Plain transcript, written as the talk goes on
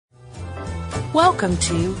Welcome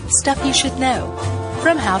to Stuff You Should Know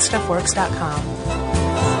from HowStuffWorks.com.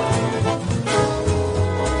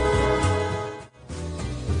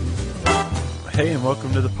 Hey, and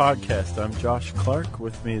welcome to the podcast. I'm Josh Clark.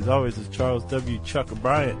 With me, as always, is Charles W. Chuck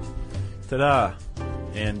O'Brien. Ta-da!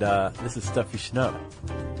 And this is Stuff You Should Know.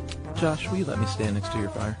 Josh, will you let me stand next to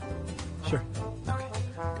your fire? Sure. Okay.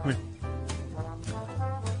 Come here.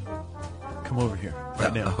 Come over here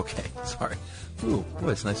right now. Okay, sorry. Ooh, boy,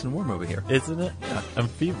 it's nice and warm over here. Isn't it? Yeah. I'm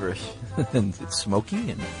feverish. And it's smoky,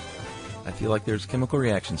 and I feel like there's chemical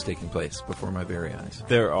reactions taking place before my very eyes.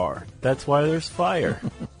 There are. That's why there's fire.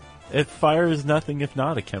 If fire is nothing if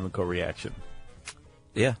not a chemical reaction.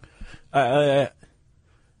 Yeah. I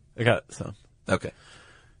got some. Okay.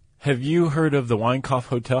 Have you heard of the Weinkauf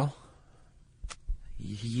Hotel?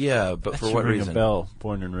 Yeah, but That for should what ring reason? a bell,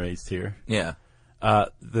 born and raised here. Yeah.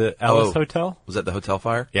 The Ellis Hotel? Was that the hotel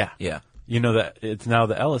fire? Yeah. Yeah. You know that it's now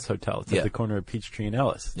the Ellis Hotel. It's Yeah. at the corner of Peachtree and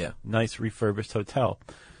Ellis. Yeah. Nice refurbished hotel.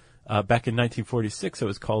 Back in 1946, it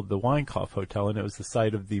was called the Weinkauf Hotel, and it was the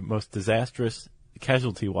site of the most disastrous,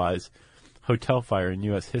 casualty-wise, hotel fire in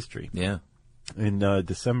U.S. history. Yeah. In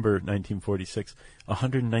December 1946,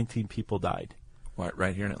 119 people died.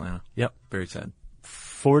 Right here in Atlanta. Yep. Very sad.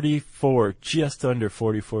 44, just under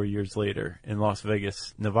 44 years later, in Las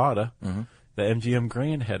Vegas, Nevada, the MGM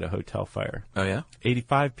Grand had a hotel fire. Oh, yeah?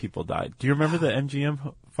 85 people died. Do you remember the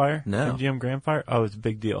MGM fire? No. MGM Grand fire? Oh, it was a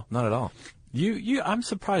big deal. Not at all. I'm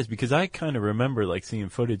surprised because I kind of remember like seeing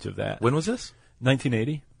footage of that. When was this?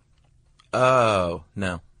 1980. Oh,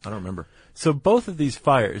 no. I don't remember. So both of these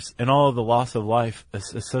fires and all of the loss of life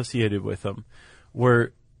associated with them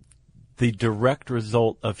were the direct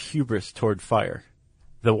result of hubris toward fire.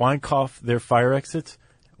 The Weinkauf, their fire exits,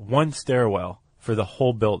 one stairwell for the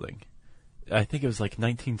whole building. I think it was like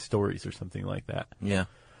 19 stories or something like that. Yeah.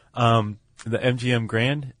 The MGM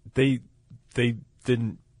Grand, they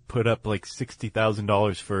didn't put up like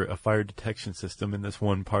 $60,000 for a fire detection system in this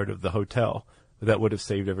one part of the hotel that would have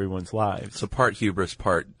saved everyone's lives. So part hubris,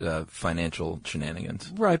 part financial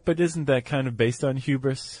shenanigans. Right, but isn't that kind of based on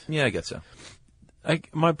hubris? Yeah, I guess so.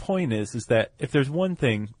 My point is that if there's one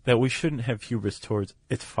thing that we shouldn't have hubris towards,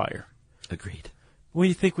 it's fire. Agreed.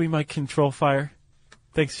 We think we might control fire,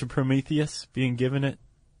 thanks to Prometheus being given it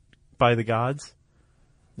by the gods.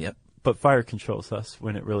 Yep. But fire controls us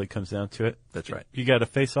when it really comes down to it. That's right. You got to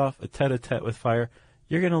face off a tete-a-tete with fire.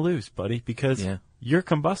 You're going to lose, buddy, because you're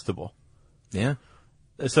combustible. Yeah.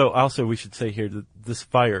 So also we should say here that this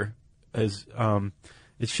fire is,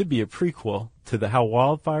 it should be a prequel to how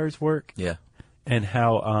wildfires work. Yeah. And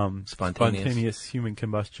how spontaneous human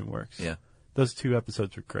combustion works. Yeah. Those two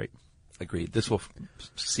episodes are great. Agreed. This will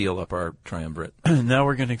seal up our triumvirate. Now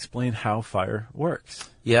we're going to explain how fire works.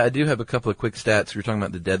 Yeah, I do have a couple of quick stats. You're talking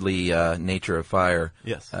about the deadly nature of fire.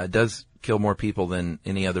 Yes. It does kill more people than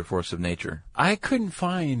any other force of nature. I couldn't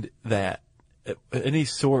find that, any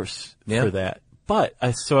source for that. But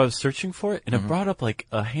I was searching for it, and it brought up like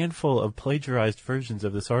a handful of plagiarized versions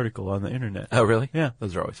of this article on the internet. Oh, really? Yeah.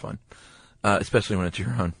 Those are always fun. Especially when it's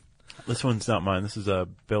your own. This one's not mine. This is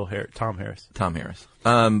Tom Harris. Tom Harris.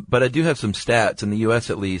 But I do have some stats in the U.S.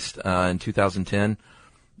 at least in 2010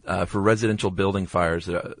 for residential building fires.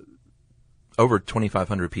 Over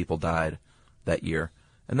 2,500 people died that year,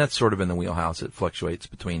 and that's sort of in the wheelhouse. It fluctuates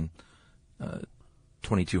between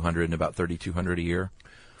 2,200 and about 3,200 a year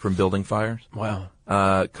from building fires. Wow.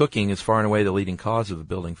 Cooking is far and away the leading cause of a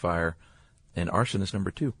building fire, and arson is number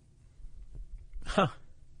 2. Huh.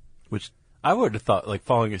 Which I would have thought like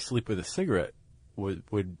falling asleep with a cigarette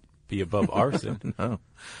would be above arson. No.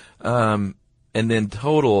 And then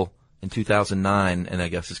total in 2009, and I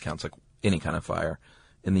guess this counts like any kind of fire,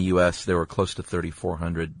 in the U.S., there were close to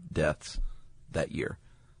 3,400 deaths that year.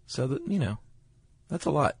 So, that's a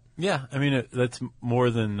lot. Yeah. I mean, that's more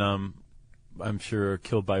than, I'm sure, are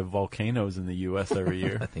killed by volcanoes in the U.S. every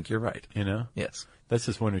year. I think you're right. You know? Yes. That's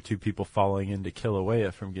just one or two people falling into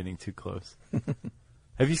Kilauea from getting too close.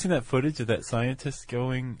 Have you seen that footage of that scientist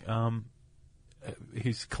going,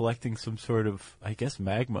 he's collecting some sort of, I guess,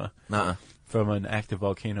 magma from an active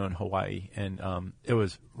volcano in Hawaii. And it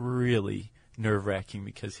was really nerve-wracking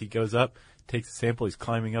because he goes up, takes a sample, he's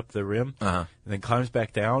climbing up the rim, and then climbs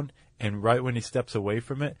back down. And right when he steps away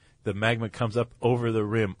from it, the magma comes up over the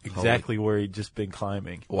rim, exactly where he'd just been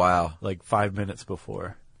climbing. Wow. Like 5 minutes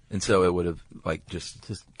before. And so it would have, like, just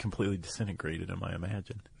completely disintegrated him, I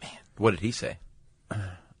imagine. Man, what did he say?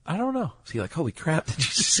 I don't know. Was he like, holy crap, did you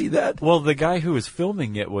see that? Well, the guy who was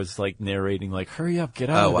filming it was, like, narrating, like, hurry up, get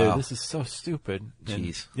out of there. Wow. This is so stupid.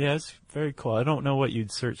 Jeez. And, yeah, it's very cool. I don't know what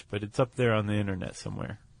you'd search, but it's up there on the internet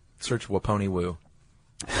somewhere. Search Waponi Woo,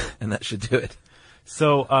 and that should do it.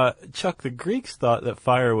 So, Chuck, the Greeks thought that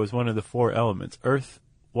fire was one of the 4 elements: earth,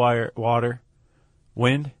 water,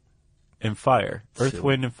 wind, and fire. Earth, Silly.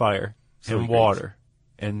 wind, and fire, Silly and Greeks. water,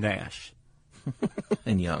 and Nash.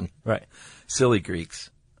 And young. Right. Silly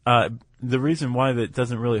Greeks. The reason why that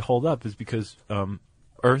doesn't really hold up is because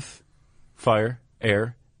earth, fire,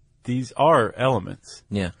 air, these are elements.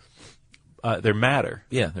 Yeah. They're matter.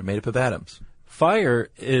 Yeah, they're made up of atoms. Fire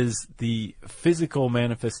is the physical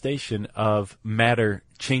manifestation of matter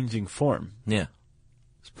changing form. Yeah.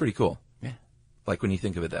 It's pretty cool. Yeah. Like when you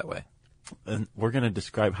think of it that way. And we're going to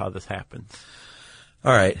describe how this happens.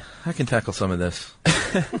 All right, I can tackle some of this.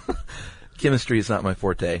 Chemistry is not my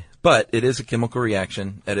forte, but it is a chemical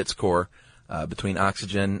reaction at its core between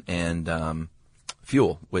oxygen and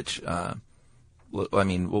fuel, which, let's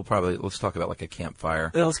talk about like a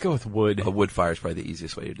campfire. Yeah, let's go with wood. A wood fire is probably the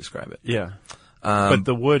easiest way to describe it. Yeah. But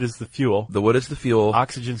the wood is the fuel. The wood is the fuel.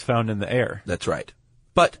 Oxygen's found in the air. That's right.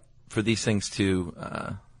 But for these things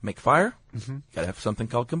to make fire, you got to have something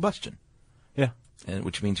called combustion. Yeah. And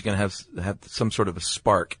which means you're going to have some sort of a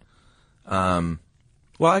spark.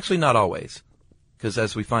 Well, actually, not always, because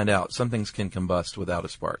as we find out, some things can combust without a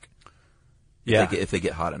spark. Yeah. If they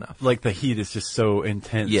get hot enough. Like the heat is just so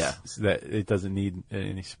intense Yeah. that it doesn't need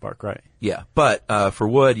any spark, right? Yeah, but for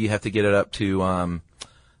wood, you have to get it up to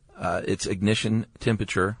its ignition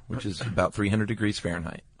temperature, which is about 300 degrees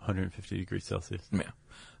Fahrenheit. 150 degrees Celsius.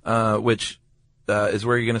 Yeah, which is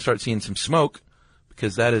where you're going to start seeing some smoke,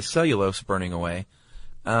 because that is cellulose burning away.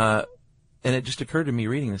 And it just occurred to me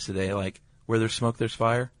reading this today, like, where there's smoke, there's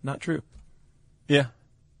fire. Not true. Yeah.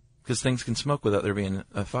 Because things can smoke without there being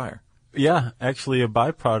a fire. Yeah. Actually, a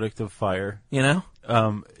byproduct of fire You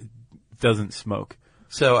know? doesn't smoke.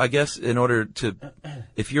 So I guess in order to,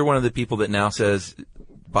 if you're one of the people that now says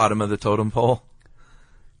bottom of the totem pole,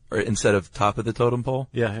 or instead of top of the totem pole,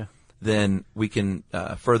 Yeah. then we can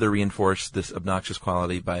further reinforce this obnoxious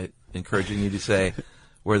quality by encouraging you to say,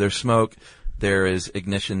 where there's smoke, there is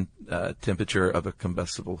ignition temperature of a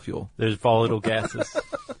combustible fuel. There's volatile gases.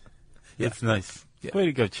 Yeah. It's nice. Yeah. Way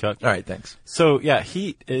to go, Chuck. All right, thanks. So, yeah,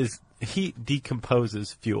 heat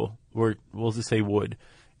decomposes fuel, or we'll just say wood.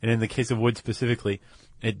 And in the case of wood specifically,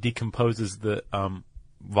 it decomposes the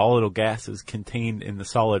volatile gases contained in the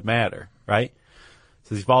solid matter, right?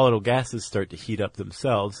 So these volatile gases start to heat up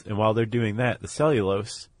themselves, and while they're doing that, the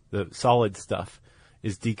cellulose, the solid stuff,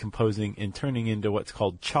 is decomposing and turning into what's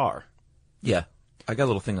called char. Yeah, I got a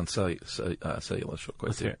little thing on cellulose real quick.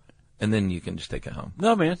 Let's hear it. And then you can just take it home.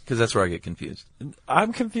 No, man. Because that's where I get confused.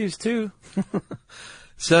 I'm confused, too.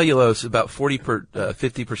 Cellulose, about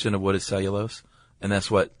 50% of wood is cellulose. And that's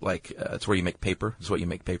what, it's where you make paper. It's what you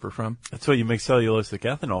make paper from. That's what you make cellulosic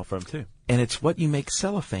ethanol from, too. And it's what you make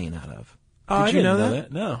cellophane out of. Oh, Did I you didn't know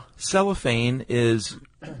that? No. Cellophane is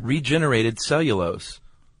regenerated cellulose.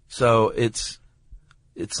 So it's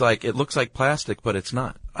like, it looks like plastic, but it's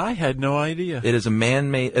not. I had no idea. It is a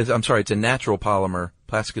man-made, it's a natural polymer.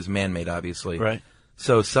 Plastic is man-made, obviously. Right.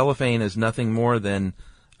 So cellophane is nothing more than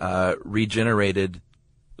regenerated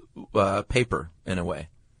paper in a way.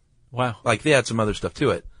 Wow. Like they add some other stuff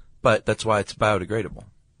to it, but that's why it's biodegradable.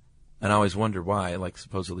 And I always wonder why, like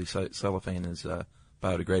supposedly cellophane is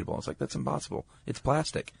biodegradable. It's like, that's impossible. It's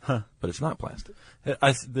plastic. Huh. But it's not plastic.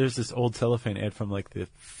 There's this old cellophane ad from like the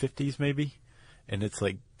 50s maybe, and it's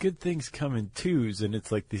like, good things come in twos, and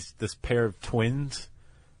it's like this pair of twins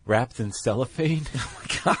wrapped in cellophane. Oh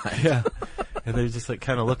my God. Yeah. And they're just like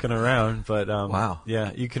kind of looking around, but Wow.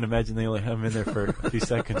 Yeah, you can imagine they only have them in there for a few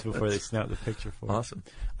seconds before they snap the picture for 'em. Awesome.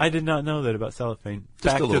 I did not know that about cellophane.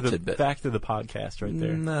 Just a little tidbit. Back to the podcast right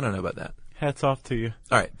there. I don't know about that. Hats off to you.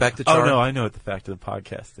 All right, back to char. Oh no, I know what the fact of the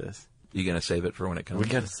podcast is. You gonna save it for when it comes? We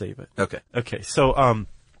got to save it. Okay. Okay, so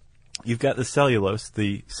you've got the cellulose,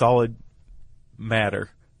 the solid matter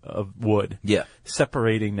of wood. Yeah.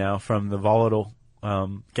 Separating now from the volatile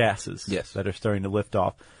gases. Yes. That are starting to lift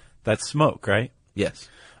off. That's smoke, right? Yes.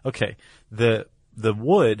 Okay. The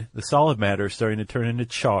wood, the solid matter, is starting to turn into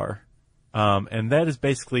char, and that is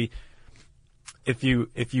basically if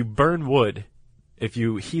you burn wood, if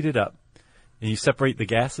you heat it up, and you separate the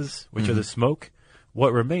gases, which are the smoke,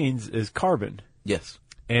 what remains is carbon. Yes.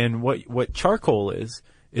 And what charcoal is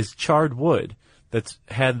charred wood that's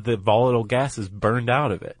had the volatile gases burned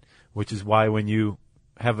out of it, which is why when you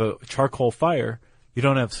have a charcoal fire, you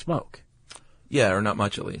don't have smoke. Yeah, or not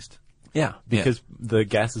much at least. Yeah, because the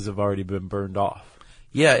gases have already been burned off.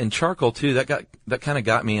 Yeah, and charcoal too. That kind of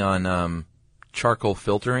got me on charcoal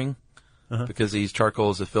filtering because they use charcoal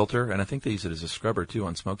as a filter, and I think they use it as a scrubber too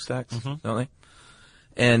on smokestacks, don't they?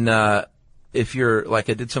 And if you're like,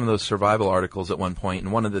 I did some of those survival articles at one point,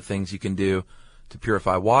 and one of the things you can do to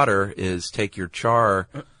purify water is take your char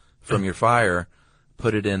from your fire,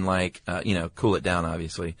 put it in like, cool it down,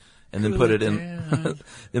 obviously, and then put it in,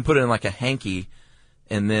 then put it in like a hanky,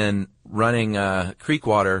 and then running creek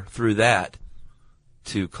water through that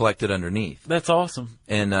to collect it underneath. That's awesome.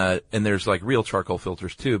 And there's like real charcoal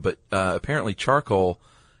filters too, but apparently charcoal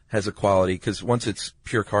has a quality, because once it's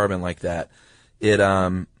pure carbon like that, it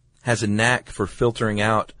has a knack for filtering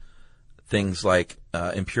out things like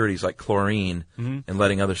impurities like chlorine and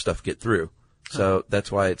letting other stuff get through. So that's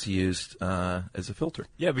why it's used as a filter.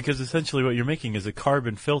 Yeah, because essentially what you're making is a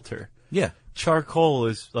carbon filter. Yeah. Charcoal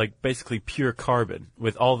is like basically pure carbon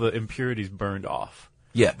with all the impurities burned off.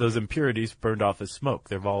 Yeah. Those impurities burned off as smoke.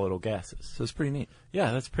 They're volatile gases. So it's pretty neat.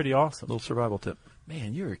 Yeah, that's pretty awesome. Little survival tip.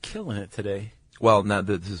 Man, you are killing it today. Well, now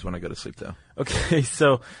this is when I go to sleep, though. Okay,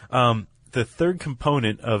 so the third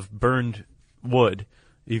component of burned wood,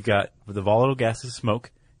 you've got the volatile gases,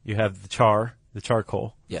 smoke. You have the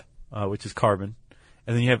charcoal, Yeah. Which is carbon,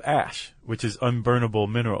 and then you have ash, which is unburnable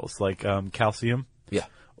minerals like calcium, Yeah.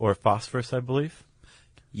 or phosphorus, I believe.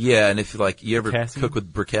 Yeah, and if you ever Potassium? cook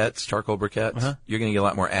with briquettes, charcoal briquettes, Uh-huh. you're going to get a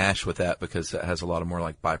lot more ash with that because it has a lot of more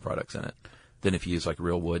like byproducts in it than if you use like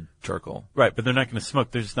real wood charcoal. Right, but they're not going to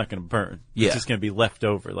smoke. They're just not going to burn. Yeah. It's just going to be left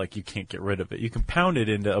over. Like you can't get rid of it. You can pound it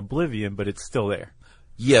into oblivion, but it's still there.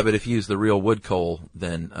 Yeah, but if you use the real wood coal,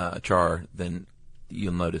 then char, then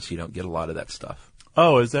you'll notice you don't get a lot of that stuff.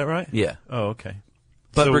 Oh, is that right? Yeah. Oh, okay.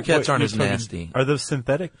 But So briquettes what, aren't you're as talking- nasty. Are those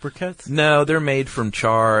synthetic briquettes? No, they're made from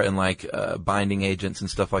char and like binding agents and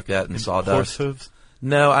stuff like that and sawdust. Horse hooves?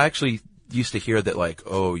 No, I actually used to hear that like,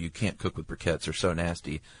 oh, you can't cook with briquettes, they're so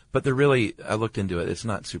nasty. But they're really, I looked into it, it's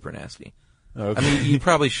not super nasty. Okay. I mean, you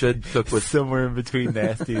probably should cook with, Somewhere in between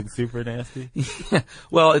nasty and super nasty.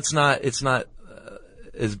 well, it's not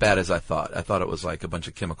as bad as I thought. I thought it was like a bunch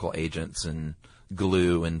of chemical agents and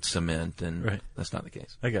glue and cement, and Right. that's not the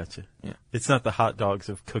case. I got you. Yeah. It's not the hot dogs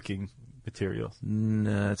of cooking materials.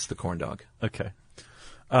 No, it's the corn dog. Okay.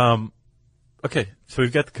 Okay, so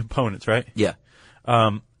we've got the components, right? Yeah.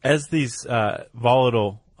 As these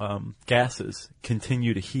volatile gases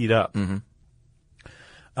continue to heat up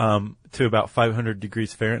to about 500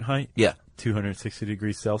 degrees Fahrenheit, Yeah. 260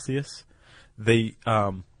 degrees Celsius, they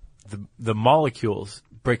the molecules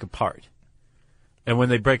break apart, and when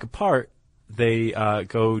they break apart, they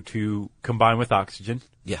go to combine with oxygen,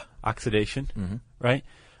 Yeah. oxidation, right?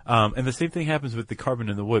 And the same thing happens with the carbon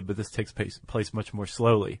in the wood, but this takes place much more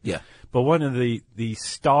slowly. Yeah. But one of the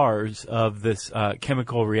stars of this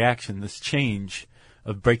chemical reaction, this change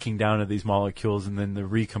of breaking down of these molecules and then the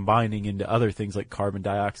recombining into other things like carbon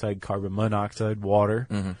dioxide, carbon monoxide, water.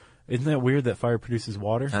 Isn't that weird that fire produces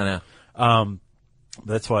water? I know.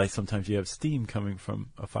 That's why sometimes you have steam coming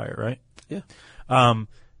from a fire, right? Yeah.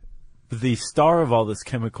 The star of all these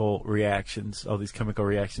chemical reactions,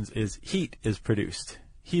 is heat is produced.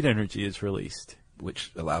 Heat energy is released.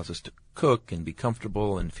 Which allows us to cook and be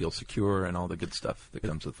comfortable and feel secure and all the good stuff that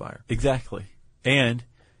comes with fire. Exactly. And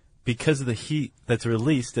because of the heat that's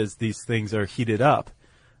released as these things are heated up,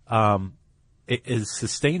 it is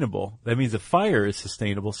sustainable. That means the fire is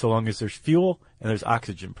sustainable so long as there's fuel and there's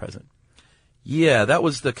oxygen present. Yeah, that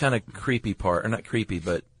was the kind of creepy part, or not creepy,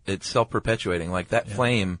 but it's self-perpetuating. Like that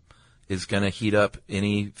flame is going to heat up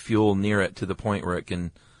any fuel near it to the point where it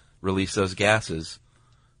can release those gases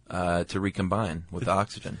to recombine with the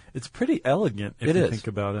oxygen. It's pretty elegant if It you is. think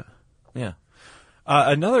about it. Yeah.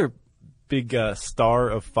 Another big star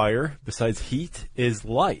of fire besides heat is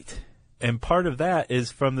light. And part of that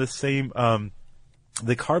is from the same,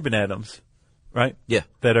 the carbon atoms, right? Yeah.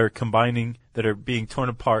 That are combining, that are being torn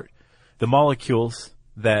apart. The molecules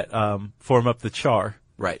that form up the char,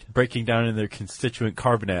 Right. breaking down in their constituent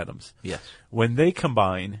carbon atoms. Yes. When they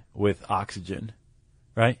combine with oxygen,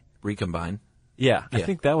 right? Recombine. Yeah, I Yeah.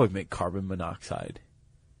 think that would make carbon monoxide.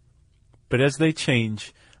 But as they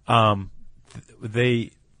change,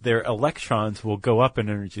 their electrons will go up in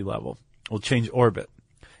energy level, will change orbit.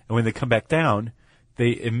 And when they come back down,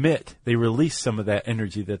 they release some of that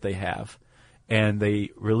energy that they have, and they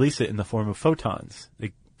release it in the form of photons.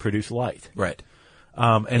 They produce light. Right.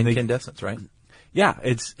 And Incandescence, right? yeah,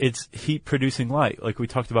 it's heat producing light. Like we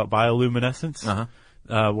talked about bioluminescence,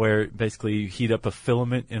 where basically you heat up a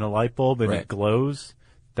filament in a light bulb and Right. it glows.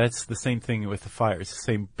 That's the same thing with the fire. It's the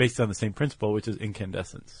same, based on the same principle, which is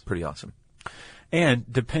incandescence. Pretty awesome.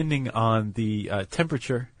 And depending on the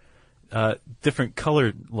temperature, different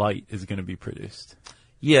colored light is going to be produced.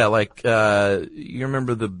 Yeah, like you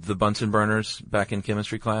remember the Bunsen burners back in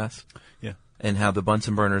chemistry class? Yeah. And how the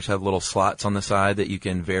Bunsen burners have little slots on the side that you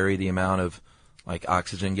can vary the amount of like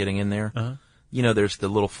oxygen getting in there. Uh-huh. You know, there's the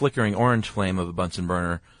little flickering orange flame of a Bunsen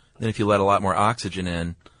burner Then if you let a lot more oxygen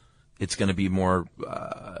in, it's going to be more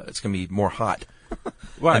hot.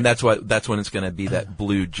 Right. And that's when it's going to be that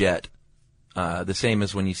blue jet. The same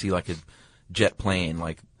as when you see like a jet plane,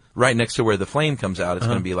 like right next to where the flame comes out, it's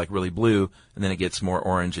going to be like really blue, and then it gets more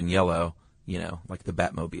orange and yellow, like the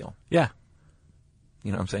Batmobile. Yeah.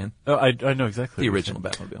 You know what I'm saying? Oh, I know exactly. The what original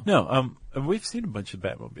you're saying. Batmobile. No, we've seen a bunch of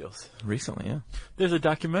Batmobiles. Recently, yeah. There's a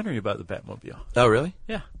documentary about the Batmobile. Oh, really?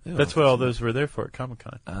 Yeah. Ew, That's what all those were there for at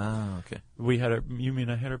Comic-Con. Oh, okay. You mean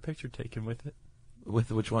I had our picture taken with it? With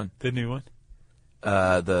which one? The new one?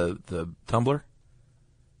 The Tumbler?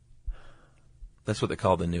 That's what they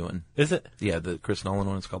call the new one. Is it? Yeah, the Chris Nolan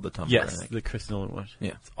one is called the Tumbler. I Yes, think. the Chris Nolan one.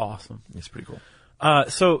 Yeah. It's awesome. It's pretty cool.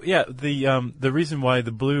 So yeah, the reason why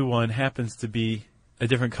the blue one happens to be a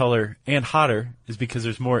different color and hotter is because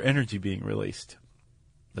there's more energy being released.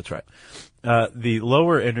 That's right. The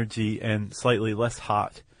lower energy and slightly less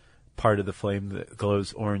hot part of the flame that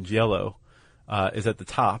glows orange-yellow is at the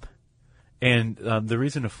top. And the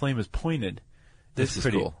reason a flame is pointed This is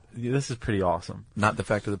pretty cool. This is pretty awesome. Not the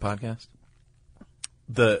fact of the podcast?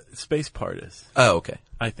 The space part is, Oh, okay.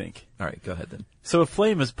 I think. All right, go ahead then. So a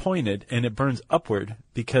flame is pointed and it burns upward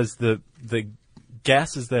because the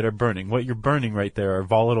gases that are burning, what you're burning right there are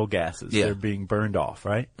volatile gases. Yeah. They're being burned off,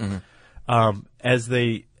 right? Mm-hmm. As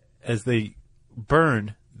they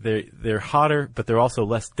burn, they're hotter, but they're also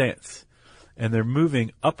less dense, and they're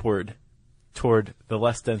moving upward toward the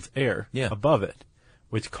less dense air above it,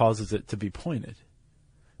 which causes it to be pointed.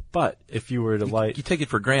 But if you were to light, You take it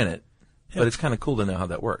for granted, but it's kind of cool to know how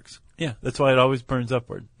that works. yeah, that's why it always burns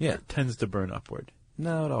upward. Yeah. It tends to burn upward.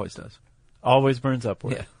 No, it always does. Always burns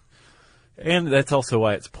upward. Yeah. And that's also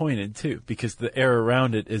why it's pointed, too, because the air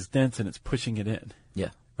around it is dense and it's pushing it in, Yeah.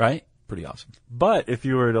 right? Pretty awesome. But if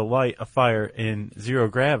you were to light a fire in zero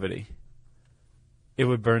gravity, it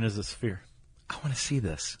would burn as a sphere. I want to see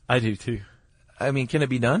this. I do, too. I mean, can it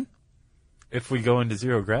be done? If we go into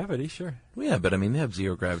zero gravity, sure. Well, yeah, but I mean, they have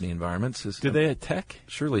zero gravity environments. Do they at Tech?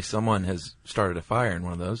 Surely someone has started a fire in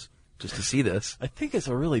one of those just to see this. I think it's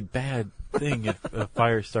a really bad thing if a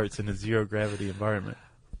fire starts in a zero gravity environment.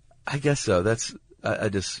 I guess so. I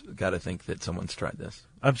just got to think that someone's tried this.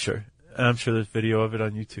 I'm sure. And I'm sure there's video of it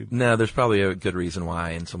on YouTube. No, there's probably a good reason why,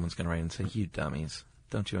 and someone's going to write and say, "You dummies!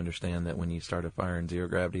 Don't you understand that when you start a fire in zero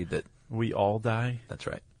gravity, that We all die? that's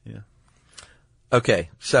right." Yeah. Okay,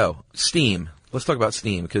 so steam. Let's talk about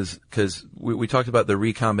steam because we talked about the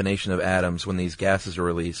recombination of atoms when these gases are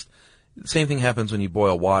released. The same thing happens when you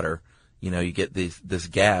boil water. You get this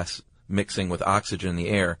gas mixing with oxygen in the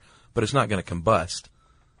air, but it's not going to combust.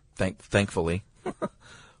 Thankfully,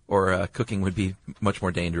 or cooking would be much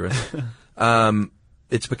more dangerous.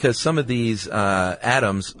 It's because some of these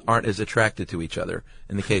atoms aren't as attracted to each other.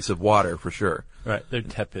 In the case of water, for sure. Right. They're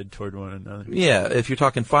tepid toward one another. Yeah, if you're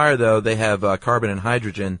talking fire, though, they have carbon and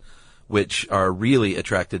hydrogen, which are really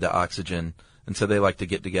attracted to oxygen, and so they like to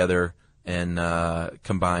get together and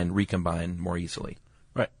recombine more easily.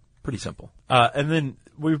 Right. Pretty simple. And then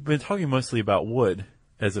we've been talking mostly about wood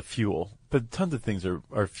as a fuel, but tons of things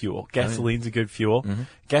are fuel. Gasoline's a good fuel. Mm-hmm.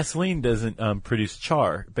 Gasoline doesn't produce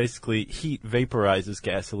char. Basically, heat vaporizes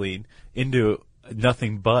gasoline into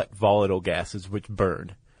nothing but volatile gases, which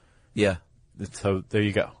burn. Yeah. So there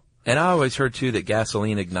you go. And I always heard, too, that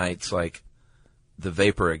gasoline ignites like the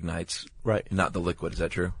vapor ignites, Right. not the liquid. Is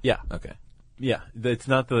that true? Yeah. Okay. Yeah. It's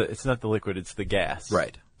not the liquid, it's the gas.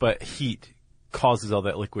 Right. But heat causes all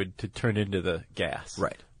that liquid to turn into the gas.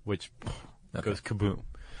 Right. Which Okay. goes kaboom.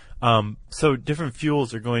 So different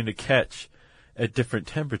fuels are going to catch at different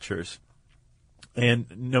temperatures. And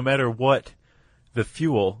no matter what the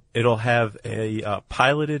fuel, it'll have a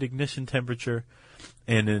piloted ignition temperature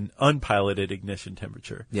and an unpiloted ignition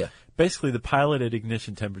temperature. Yeah. Basically, the piloted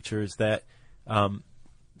ignition temperature is that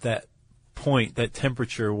point, that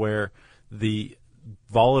temperature where the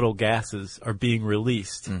volatile gases are being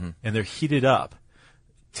released and they're heated up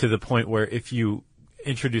to the point where if you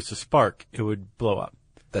introduce a spark, it would blow up.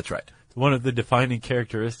 That's right. One of the defining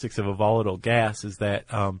characteristics of a volatile gas is that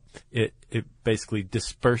it basically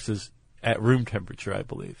disperses at room temperature, I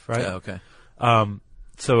believe, right? Yeah, okay.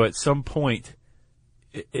 So at some point,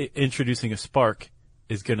 introducing a spark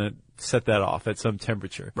is going to set that off at some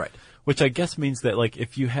temperature. Right. Which I guess means that, like,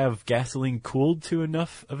 if you have gasoline cooled to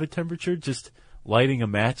enough of a temperature, just lighting a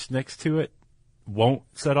match next to it won't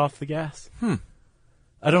set off the gas.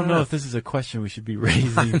 I don't know if this is a question we should be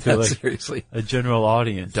raising to, like, Seriously. a general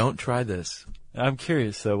audience. Don't try this. I'm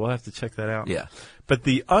curious, so we'll have to check that out. Yeah. But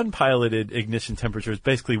the unpiloted ignition temperature is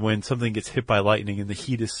basically when something gets hit by lightning and the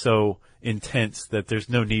heat is so intense that there's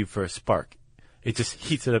no need for a spark. It just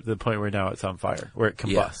heats it up to the point where now it's on fire, where it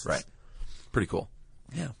combusts. Yeah, right. Pretty cool.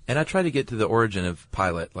 Yeah. And I tried to get to the origin of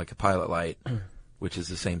Pilot, like a Pilot Light, which is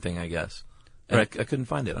the same thing, I guess. And Right. I couldn't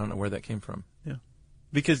find it. I don't know where that came from. Yeah.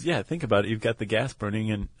 Because, think about it. You've got the gas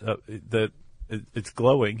burning and it's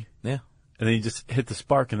glowing. Yeah. And then you just hit the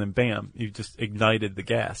spark and then bam, you just ignited the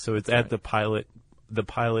gas. So it's at the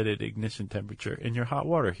piloted ignition temperature in your hot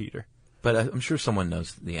water heater. But I'm sure someone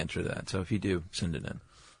knows the answer to that. So if you do, send it in.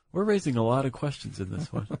 We're raising a lot of questions in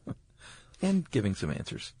this one. And giving some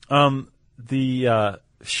answers. The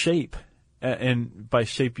shape, and by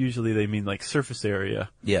shape usually they mean like surface area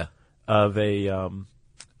Yeah. of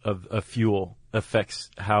a fuel affects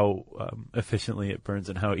how efficiently it burns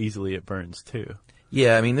and how easily it burns too.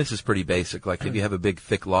 Yeah, I mean, this is pretty basic. Like, if you have a big,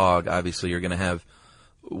 thick log, obviously you're going to have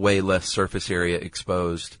way less surface area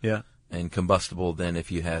exposed Yeah. and combustible than if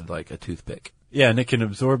you had, like, a toothpick. Yeah, and it can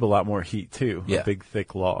absorb a lot more heat too. Yeah. A big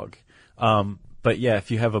thick log. But yeah, if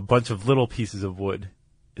you have a bunch of little pieces of wood,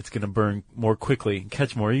 it's going to burn more quickly and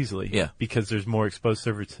catch more easily. Yeah. Because there's more exposed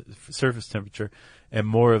surface temperature, and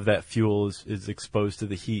more of that fuel is exposed to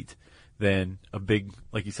the heat than a big,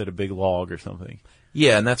 like you said, a big log or something.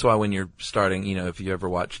 Yeah, and that's why when you're starting, if you ever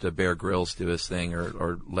watched Bear Grylls do his thing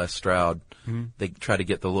or Les Stroud, they try to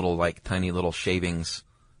get the little, like, tiny little shavings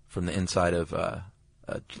from the inside of,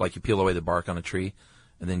 like you peel away the bark on a tree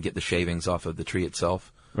and then get the shavings off of the tree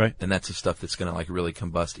itself. Right. And that's the stuff that's going to, like, really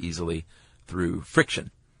combust easily through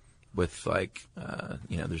friction with, like,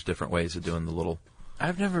 there's different ways of doing the little.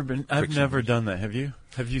 I've never done that. Have you?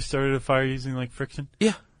 Have you started a fire using like friction?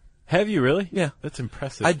 Yeah. Have you really? Yeah. That's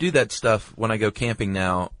impressive. I do that stuff when I go camping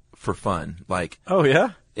now for fun, like Oh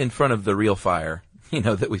yeah? in front of the real fire,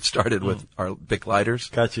 that we started with our Bic lighters.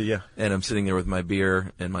 Gotcha, yeah. And I'm sitting there with my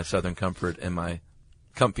beer and my Southern Comfort and my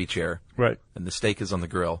comfy chair. Right. And the steak is on the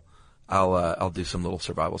grill. I'll do some little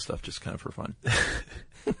survival stuff just kind of for fun.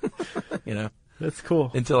 That's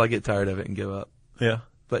cool. Until I get tired of it and give up. Yeah.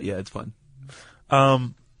 But yeah, it's fun.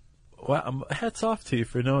 Wow, hats off to you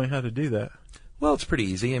for knowing how to do that. Well, it's pretty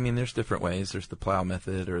easy. I mean, there's different ways. There's the plow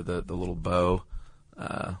method or the little bow,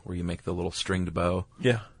 where you make the little stringed bow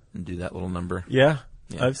Yeah. and do that little number. Yeah.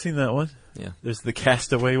 Yeah. I've seen that one. Yeah. There's the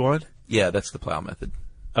castaway one. Yeah, that's the plow method.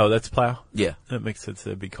 Oh, that's plow? Yeah. That makes sense.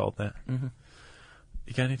 That'd be called that. Mm-hmm.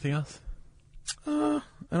 You got anything else? I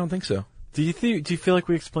don't think so. Do you feel like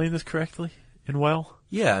we explained this correctly and well?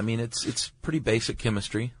 Yeah, I mean, it's pretty basic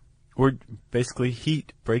chemistry. Where basically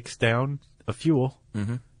heat breaks down a fuel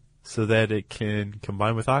Mm-hmm. so that it can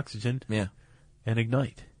combine with oxygen Yeah. and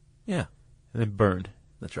ignite Yeah. and then burn.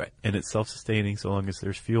 That's right. And it's self-sustaining so long as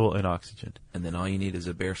there's fuel and oxygen. And then all you need is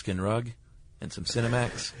a bearskin rug and some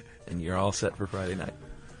Cinemax, and you're all set for Friday night.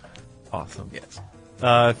 Awesome. Yes.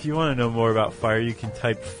 If you want to know more about fire, you can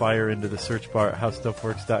type fire into the search bar at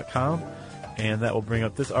howstuffworks.com, and that will bring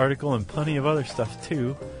up this article and plenty of other stuff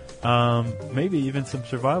too. Maybe even some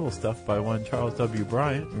survival stuff by one Charles W.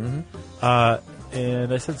 Bryant. Mm-hmm.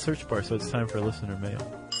 And I said search bar, so it's time for listener mail.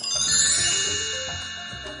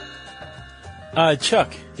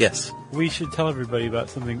 Chuck, Yes. we should tell everybody about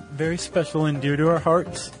something very special and dear to our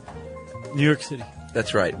hearts. New York City.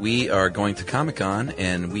 That's right. We are going to Comic-Con,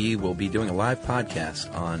 and we will be doing a live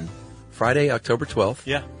podcast on Friday, October 12th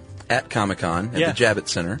Yeah. at Comic-Con at Yeah. the Javits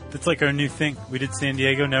Center. That's like our new thing. We did San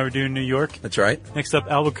Diego, now we're doing New York. That's right. Next up,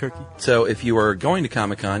 Albuquerque. So if you are going to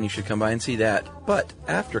Comic-Con, you should come by and see that. But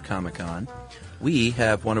after Comic-Con, we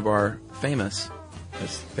have one of our famous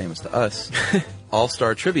to us,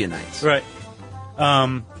 All-Star Trivia Nights. Right.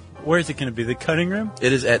 Where is it going to be? The cutting room?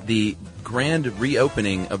 It is at the grand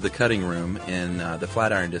reopening of the Cutting Room in the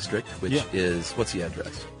Flatiron District, which Yeah. is, what's the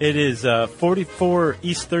address? It is 44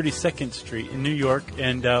 East 32nd Street in New York,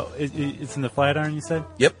 and it's in the Flatiron, you said?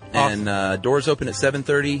 Yep. Awesome. And doors open at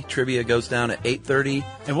 7:30. Trivia goes down at 8:30.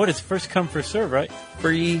 And what is first come, first serve, right?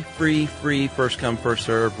 Free, first come, first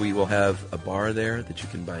serve. We will have a bar there that you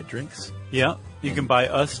can buy drinks. Yeah. You can buy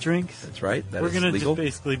us drinks. That's right. That We're is going to legal. just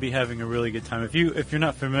basically be having a really good time. If you're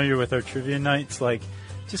not familiar with our trivia nights,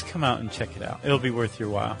 just come out and check it out. It'll be worth your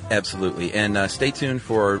while. Absolutely. And stay tuned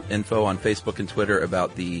for info on Facebook and Twitter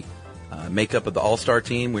about the makeup of the All-Star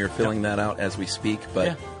team. We are filling that out as we speak, but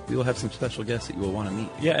Yeah. we will have some special guests that you will want to meet.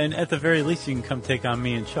 Yeah, and at the very least, you can come take on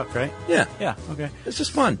me and Chuck, right? Yeah. Yeah, okay. It's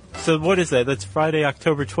just fun. So what is that? That's Friday,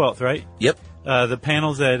 October 12th, right? Yep. The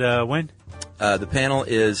panel's at when? The panel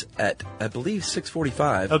is at, I believe,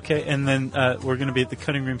 6:45. Okay, and then we're going to be at the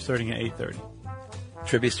cutting room starting at 8:30.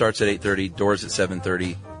 Trivia starts at 8:30, doors at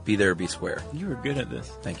 7:30. Be there, be square. You were good at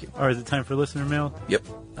this. Thank you. All right, is it time for listener mail? Yep.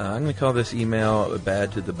 I'm going to call this email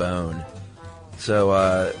Bad to the Bone.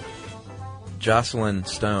 So, Jocelyn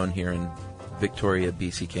Stone here in Victoria,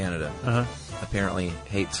 BC, Canada, Uh-huh. apparently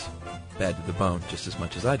hates Bad to the Bone just as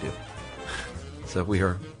much as I do. So we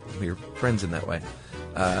are friends in that way.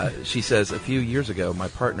 She says, a few years ago, my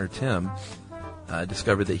partner Tim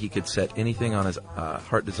discovered that he could set anything on his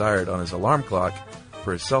heart desired on his alarm clock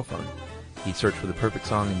for his cell phone. He searched for the perfect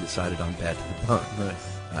song and decided on Bad to the Bone.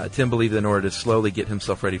 Nice. Tim believed that in order to slowly get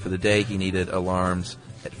himself ready for the day, he needed alarms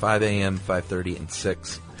at 5 a.m., 5:30, and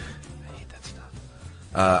 6. I hate that stuff.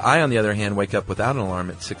 I, on the other hand, wake up without an alarm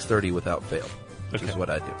at 6:30 without fail, which is what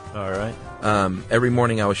I do. All right. Every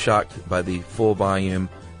morning I was shocked by the full volume.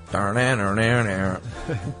 I would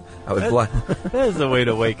That is a way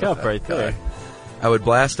to wake up right there. I would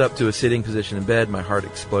blast up to a sitting position in bed, my heart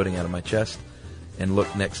exploding out of my chest, and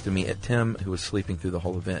look next to me at Tim, who was sleeping through the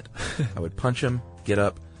whole event. I would punch him, get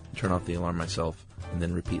up, and turn off the alarm myself, and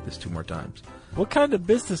then repeat this 2 more times. What kind of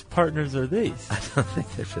business partners are these? I don't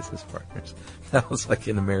think they're business partners. That was like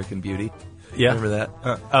in American Beauty. Yeah. Remember that?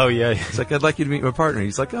 Oh, yeah. It's like, I'd like you to meet my partner.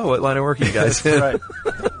 He's like, oh, what line of work are you guys That's in? right.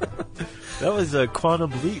 That was a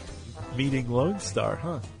Quantum Leap meeting Lone Star,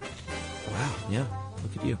 huh? Wow, yeah.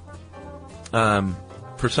 Look at you.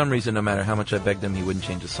 For some reason, no matter how much I begged him, he wouldn't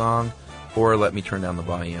change the song or let me turn down the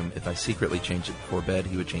volume. If I secretly changed it before bed,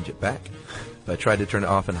 he would change it back. If I tried to turn it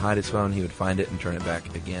off and hide his phone, he would find it and turn it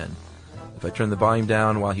back again. If I turned the volume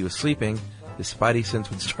down while he was sleeping, his spidey sense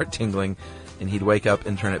would start tingling, and he'd wake up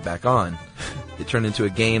and turn it back on. It turned into a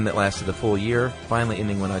game that lasted a full year, finally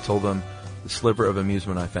ending when I told him the sliver of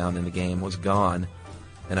amusement I found in the game was gone,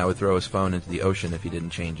 and I would throw his phone into the ocean if he didn't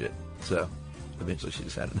change it. So, eventually she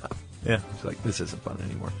just had enough. Yeah. She's like, this isn't fun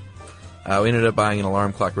anymore. We ended up buying an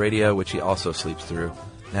alarm clock radio, which he also sleeps through.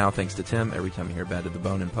 Now, thanks to Tim, every time I hear Bad to the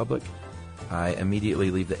Bone in public, I immediately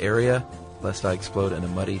leave the area, lest I explode in a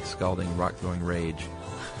muddy, scalding, rock-throwing rage,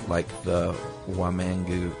 like the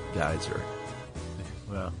Wamangu geyser.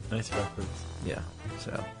 Wow, nice reference. Yeah,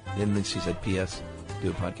 so. And then she said, P.S., do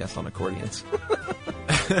a podcast on accordions.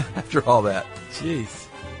 After all that. Jeez.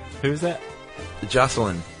 Who's that?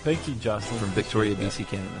 Jocelyn. Thank you, Jocelyn. From Victoria, Appreciate BC,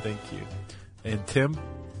 Canada. Thank you. And Tim?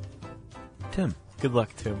 Tim. Good luck,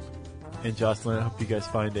 Tim. And Jocelyn, I hope you guys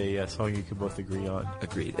find a song you can both agree on.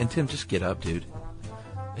 Agreed. And Tim, just get up, dude.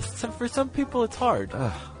 For some people, it's hard.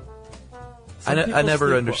 I never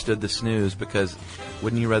sleep understood the snooze, because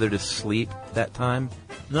wouldn't you rather just sleep that time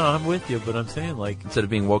No, I'm with you, but I'm saying, like, instead of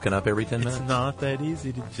being woken up every 10 it's minutes? not that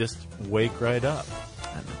easy to just wake right up.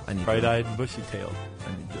 I need Bright-eyed and bushy-tailed.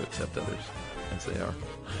 I need to accept others as they are.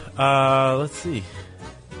 Let's see.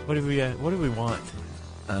 What do we want?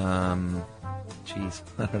 Jeez,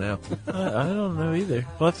 I don't know. I don't know either.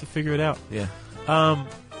 We'll have to figure it out. Yeah.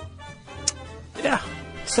 Yeah.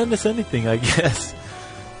 Send us anything, I guess.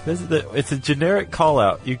 It's a generic call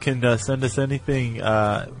out. You can send us anything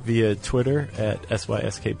via Twitter at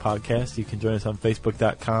SYSK Podcast. You can join us on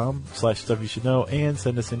Facebook.com/Stuff You Should Know and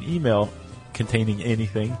send us an email containing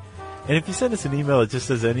anything. And if you send us an email that just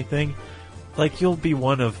says anything, like, you'll be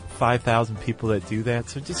one of 5,000 people that do that,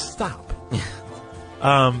 so just stop.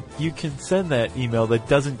 You can send that email that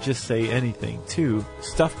doesn't just say anything to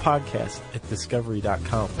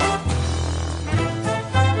stuffpodcast@discovery.com.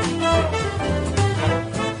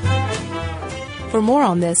 For more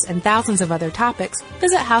on this and thousands of other topics,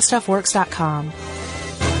 visit howstuffworks.com.